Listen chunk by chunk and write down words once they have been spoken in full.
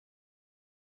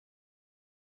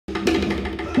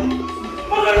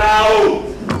now!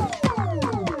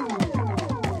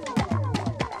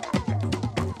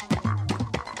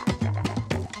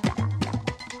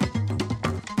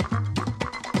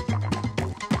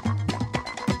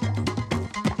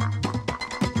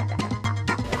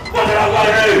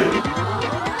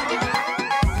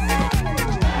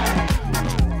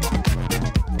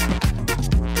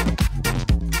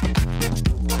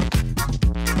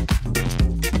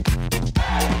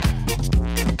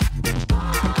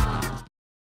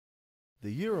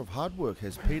 The year of hard work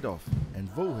has paid off, and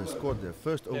VOU has scored their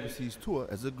first overseas tour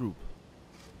as a group.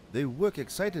 They work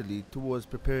excitedly towards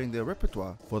preparing their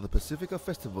repertoire for the Pacifica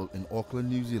Festival in Auckland,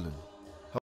 New Zealand.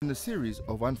 However, in a series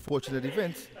of unfortunate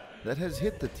events that has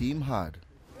hit the team hard.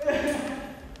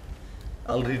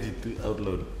 I'll read it out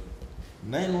loud.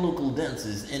 9 local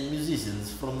dancers and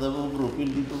musicians from the VOU group will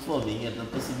be performing at the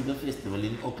Pacifica Festival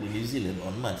in Auckland, New Zealand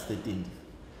on March 13th.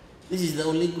 This is the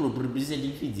only group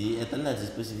representing Fiji at the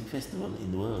largest Pacific festival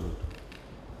in the world.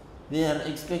 They are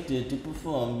expected to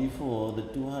perform before the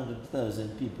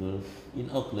 200,000 people in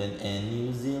Auckland and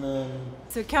New Zealand.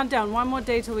 So countdown, one more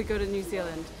day till we go to New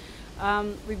Zealand.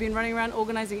 We've been running around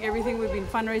organizing everything. We've been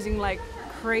fundraising like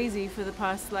crazy for the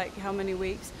past how many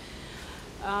weeks.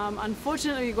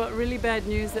 Unfortunately, we got really bad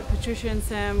news that Patricia and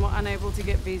Sam were unable to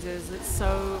get visas.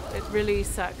 It really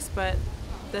sucks, but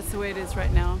that's the way it is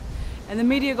right now. And the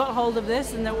media got hold of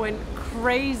this and that went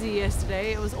crazy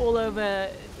yesterday. It was all over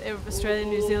Australia,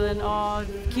 New Zealand,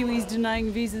 Kiwis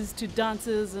denying visas to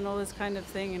dancers and all this kind of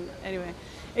thing. And anyway,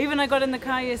 even I got in the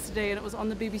car yesterday and it was on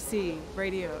the BBC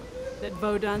radio that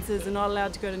VOU dancers are not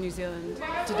allowed to go to New Zealand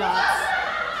to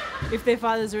dance if their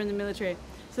fathers are in the military.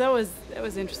 So that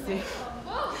was interesting.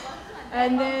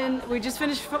 And then we just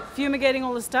finished fumigating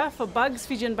all the stuff for bugs,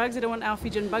 Fijian bugs. I don't want our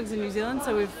Fijian bugs in New Zealand,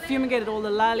 so we've fumigated all the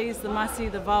lalis, the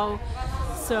masi, the VOU.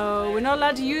 So we're not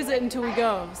allowed to use it until we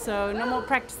go. So no more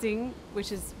practicing,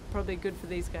 which is probably good for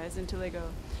these guys until they go.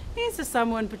 Here's to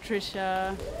someone,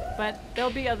 Patricia, but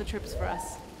there'll be other trips for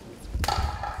us.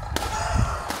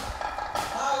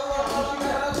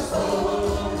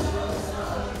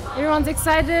 Everyone's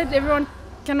excited. Everyone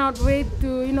cannot wait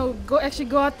to actually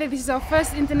go out there. This is our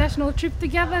first international trip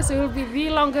together, so it will be the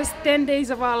longest 10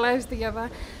 days of our lives together.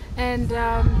 And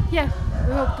yeah,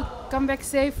 we hope to come back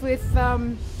safe with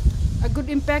a good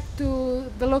impact to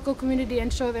the local community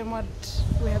and show them what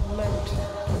we have learned.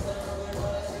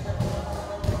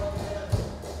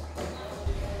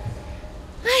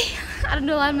 I don't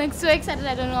know, I'm so excited.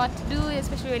 I don't know what to do,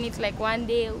 especially when it's like 1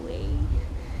 day away.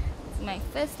 It's my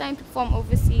first time to perform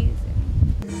overseas.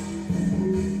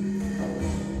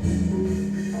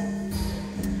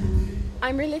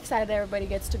 I'm really excited that everybody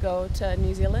gets to go to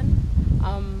New Zealand.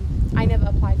 I never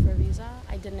applied for a visa.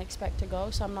 I didn't expect to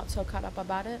go, so I'm not so caught up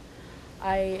about it.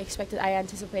 I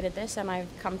anticipated this, and I've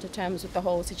come to terms with the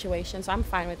whole situation, so I'm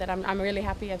fine with it. I'm really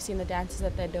happy. I've seen the dances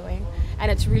that they're doing,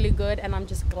 and it's really good, and I'm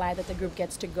just glad that the group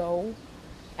gets to go.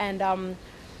 And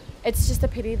it's just a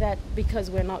pity that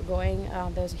because we're not going,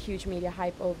 there's a huge media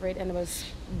hype over it, and it was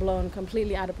blown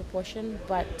completely out of proportion.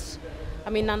 But I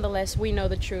mean, nonetheless, we know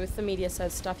the truth. The media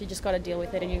says stuff. You just got to deal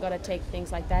with it, and you got to take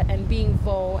things like that. And being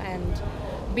VOU and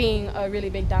being a really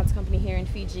big dance company here in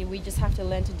Fiji, we just have to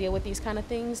learn to deal with these kind of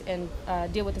things and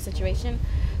deal with the situation.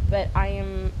 But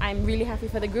I'm really happy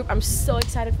for the group. I'm so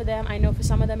excited for them. I know for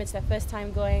some of them it's their first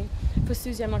time going. For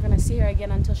Susie, I'm not going to see her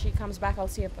again until she comes back. I'll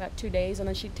see her for 2 days and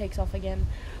then she takes off again.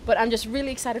 But I'm just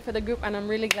really excited for the group, and I'm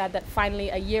really glad that finally,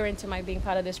 a year into my being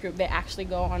part of this group, they actually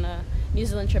go on a New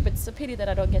Zealand trip. It's a pity that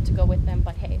I don't get to go with them,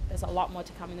 but hey, there's a lot more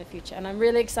to come in the future, and I'm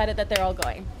really excited that they're all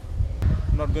going.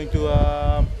 I'm not going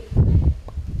to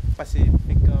Pacific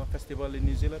Festival in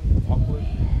New Zealand, Auckland,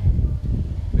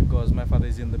 because my father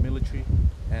is in the military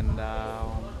and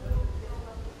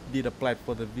did apply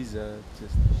for the visa,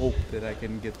 just hope that I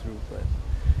can get through, but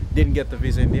didn't get the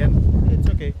visa in the end. It's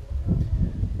okay.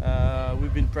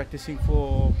 We've been practicing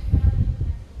for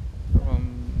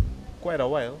quite a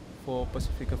while for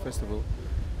Pacifica Festival,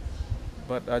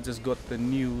 but I just got the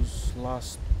news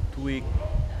last week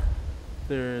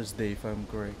Thursday, if I'm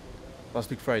correct. Last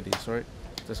week Friday, sorry.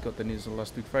 Just got the news on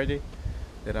last week Friday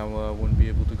that I won't be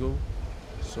able to go.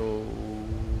 So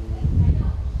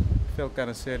felt kind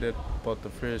of sad about the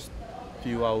first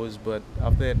few hours, but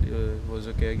after that it was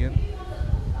okay again.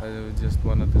 I just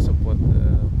wanted to support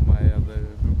my other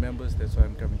group members. That's why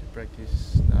I'm coming to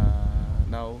practice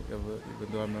now, even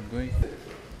though I'm not going.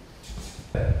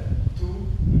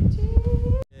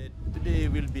 Today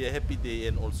will be a happy day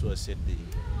and also a sad day,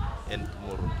 and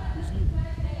tomorrow.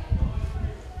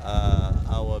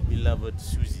 Our beloved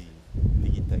Susie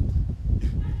Nigitaki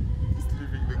is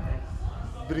leaving the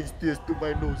group. Brings tears to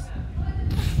my nose.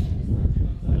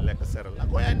 I lekker settle. Like,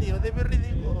 oh yeah, they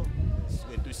everything. Oh, she's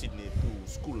going to Sydney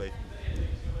to school life.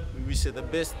 We wish her the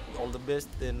best, all the best,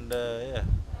 and yeah.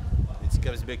 When she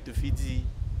comes back to Fiji,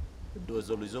 the door's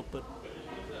always open.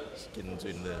 She can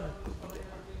join the group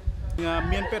again.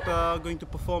 Me and Pet are going to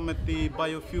perform at the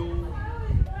biofuel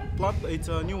plant. It's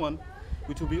a new one,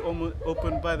 which will be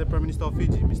opened by the Prime Minister of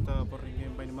Fiji, Mr.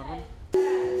 Boringame Bainimarama.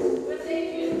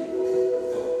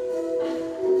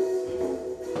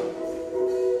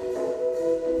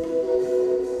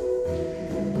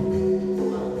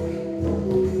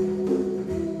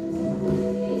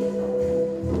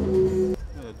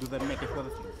 Do that make a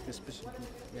quality, especially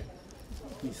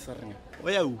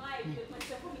VOU.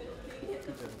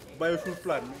 Biofuel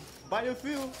plant.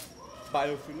 Biofuel.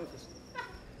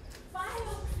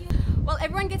 Well,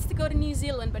 everyone gets to go to New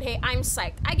Zealand, but hey, I'm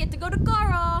psyched. I get to go to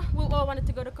Kora. We all wanted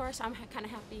to go to Kora, so I'm kind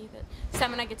of happy that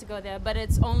Sam and I get to go there. But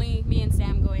it's only me and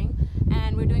Sam going,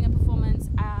 and we're doing a performance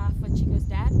for Chico's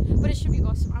dad. But it should be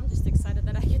awesome. I'm just excited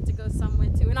that I get to go somewhere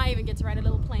too, and I even get to ride a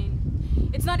little plane.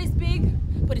 It's not as big,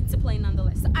 but it's a plane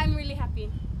nonetheless. So I'm really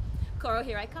happy. Kora,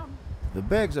 here I come. The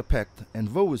bags are packed and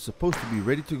VOU is supposed to be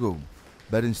ready to go.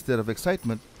 But instead of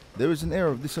excitement, there is an air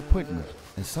of disappointment,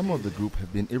 as some of the group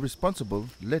have been irresponsible,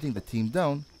 letting the team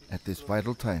down at this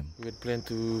vital time. We had planned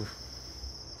to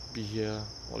be here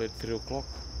all at 3 o'clock,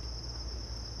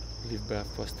 leave by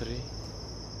 3:30.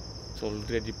 It's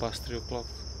already past 3 o'clock.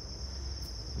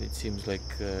 It seems like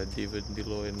David,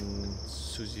 Dilo and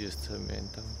Susie are still in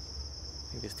town.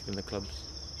 I think they're still in the clubs.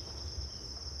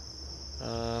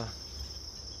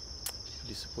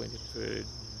 Disappointed, very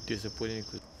disappointing.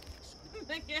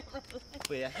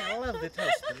 But yeah, I love that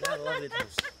house. I love that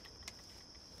house.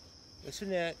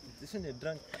 Isn't it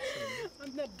drunk?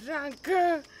 I'm not drunk.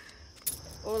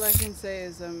 All I can say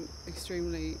is I'm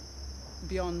extremely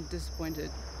beyond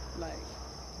disappointed. Like,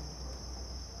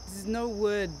 there's no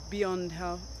word beyond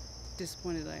how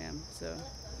disappointed I am. So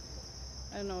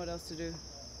I don't know what else to do.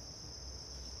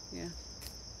 Yeah.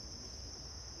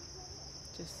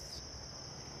 Just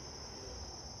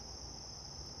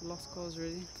lost cause,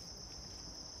 really.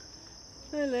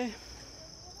 Really.